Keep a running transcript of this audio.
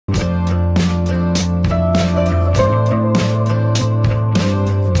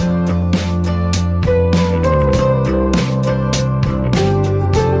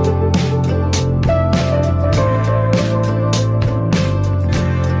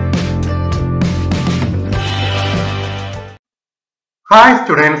Hi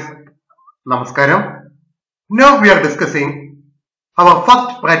students, Namaskaram. Now we are discussing our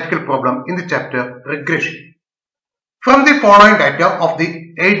first practical problem in the chapter regression. From the following data of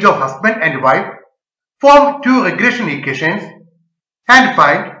the age of husband and wife, form two regression equations and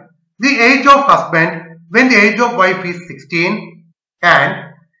find the age of husband when the age of wife is 16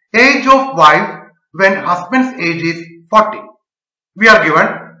 and age of wife when husband's age is 40. We are given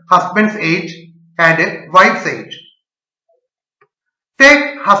husband's age and wife's age.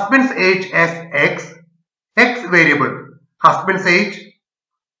 Take husband's age as x variable, husband's age.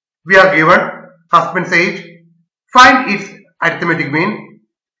 We are given husband's age. Find its arithmetic mean.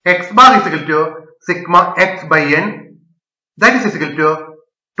 X bar is equal to sigma x by n. That is equal to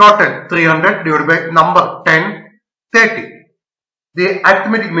total 300 divided by number 10, 30. The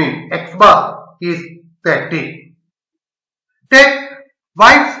arithmetic mean x bar is 30. Take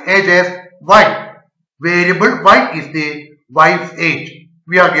wife's age as y. Variable y is the wife's age.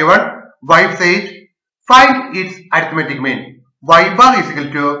 We are given wife's age. Find its arithmetic mean. Y bar is equal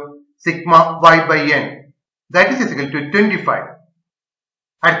to sigma y by n. That is equal to 25.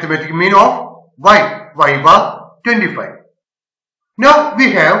 Arithmetic mean of y bar 25. Now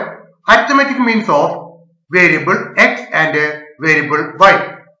we have arithmetic means of variable x and variable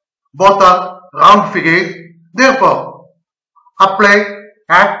y. Both are round figures. Therefore, apply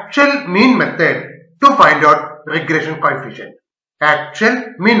actual mean method to find out regression coefficient.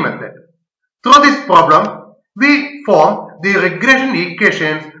 Actual mean method. Through this problem, we form the regression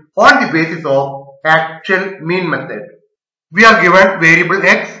equations on the basis of actual mean method. We are given variable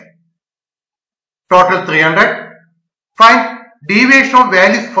x, total 300. Find deviation of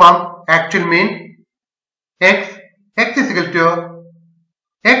values from actual mean. X is equal to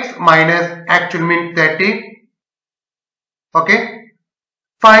x minus actual mean 30. Okay.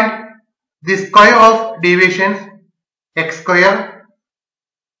 Find the square of deviations, x square.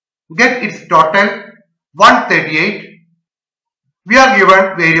 Get its total 138. We are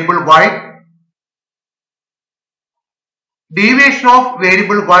given variable y. Deviation of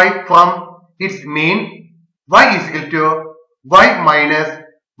variable y from its mean, y is equal to y minus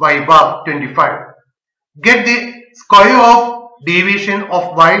y bar 25. Get the square of deviation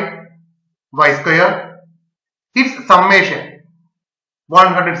of y square. Its summation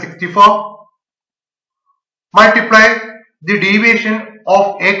 164. Multiply the deviation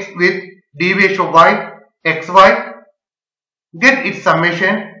of x with deviation of y, xy. Get its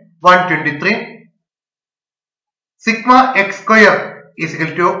summation 123. Sigma x square is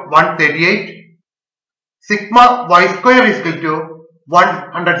equal to 138. Sigma y square is equal to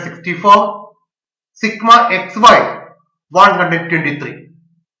 164. Sigma xy 123.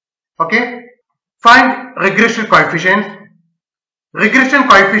 Okay. Find regression coefficients. Regression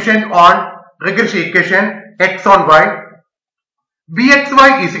coefficient on regression equation x on y.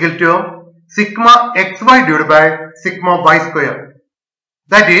 Bxy is equal to sigma xy divided by sigma y square.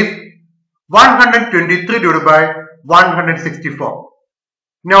 That is 123 divided by 164.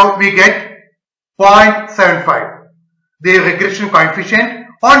 Now we get 0.75. The regression coefficient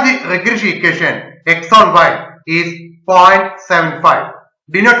on the regression equation x on y is 0.75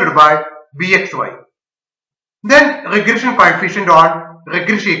 denoted by Bxy. Then regression coefficient on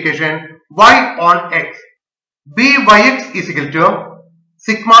regression equation y on x. Byx is equal to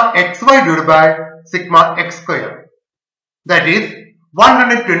sigma xy divided by sigma x square. That is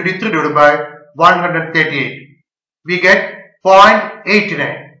 123 divided by 138. We get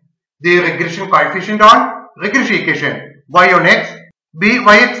 0.89. The regression coefficient on regression equation y on x,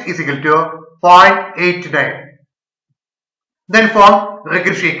 Byx is equal to 0.89. Then form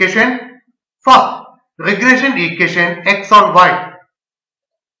regression equation. First, regression equation x on y.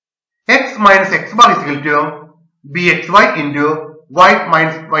 X minus x bar is equal to Bxy into y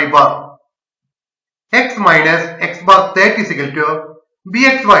minus y bar. X minus x bar 30 is equal to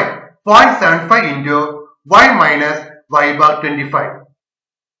Bxy 0.75 into y minus y bar 25.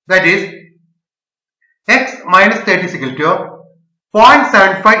 That is x minus 30 is equal to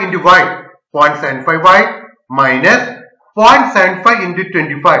 0.75 into y, 0.75 y minus 0.75 into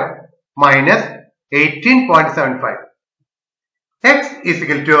 25 minus 18.75. X is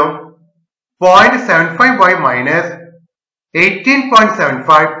equal to 0.75 y minus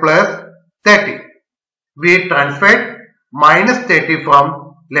 18.75 plus 30. We transferred minus 30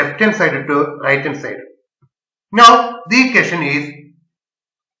 from left hand side to right hand side. Now the equation is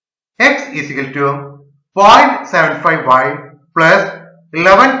x is equal to 0.75 y plus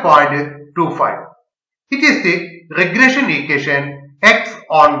 11.25. It is the regression equation x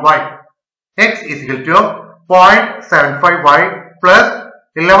on y. X is equal to 0.75 y plus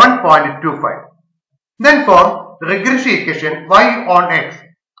 11.25. Then form regression equation y on x.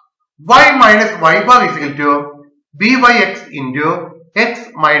 Y minus y bar is equal to byx into x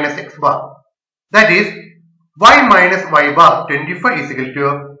minus x bar. That is y minus y bar 25 is equal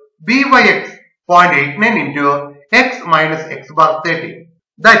to byx 0.89 into x minus x bar 30.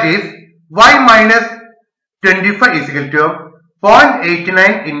 That is y minus 25 is equal to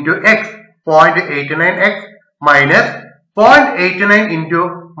 0.89 into x 0.89x minus 0.89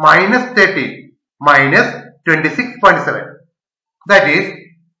 into minus 30 minus 26.7. That is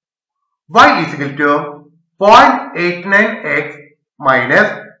y is equal to 0.89x minus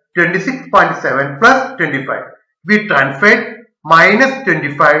 26.7 plus 25. We transferred minus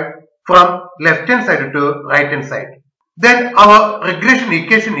 25 from left hand side to right hand side. Then our regression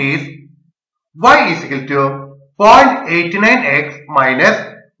equation is y is equal to 0.89x minus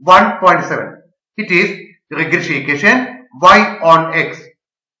 1.7. It is regression equation y on x.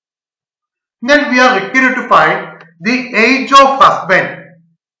 Then we are required to find the age of husband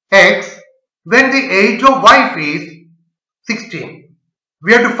x when the age of wife is 16.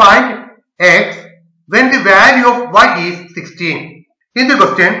 We have to find x when the value of y is 16. In the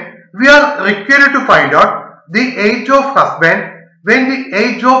question, we are required to find out the age of husband when the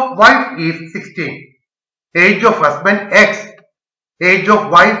age of wife is 16. Age of husband x, age of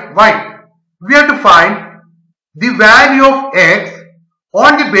wife y. We have to find the value of x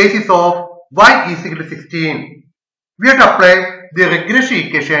on the basis of y is equal to 16. We have to apply the regression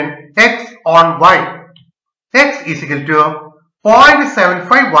equation x on y. X is equal to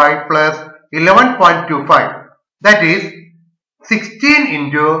 0.75y plus 11.25. That is 16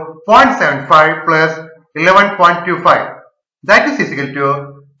 into 0.75 plus 11.25. That is equal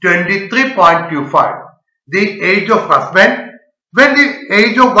to 23.25. The age of husband when the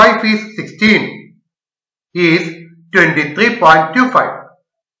age of wife is 16 is 23.25.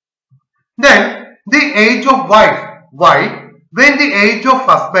 Then the age of wife y when the age of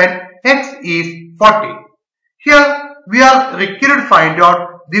husband x is 40. Here we are required to find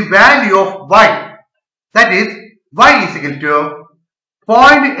out the value of y. That is y is equal to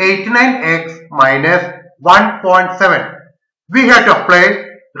 0.89x minus 1.7. We have to apply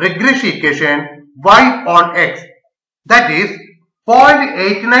regression equation y on x. That is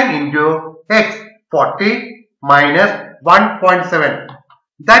 0.89 into x 40 minus 1.7.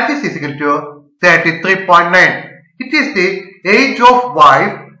 That is equal to 33.9. It is the age of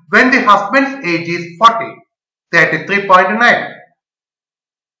wife when the husband's age is 40. 33.9.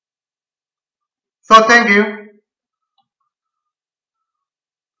 So thank you.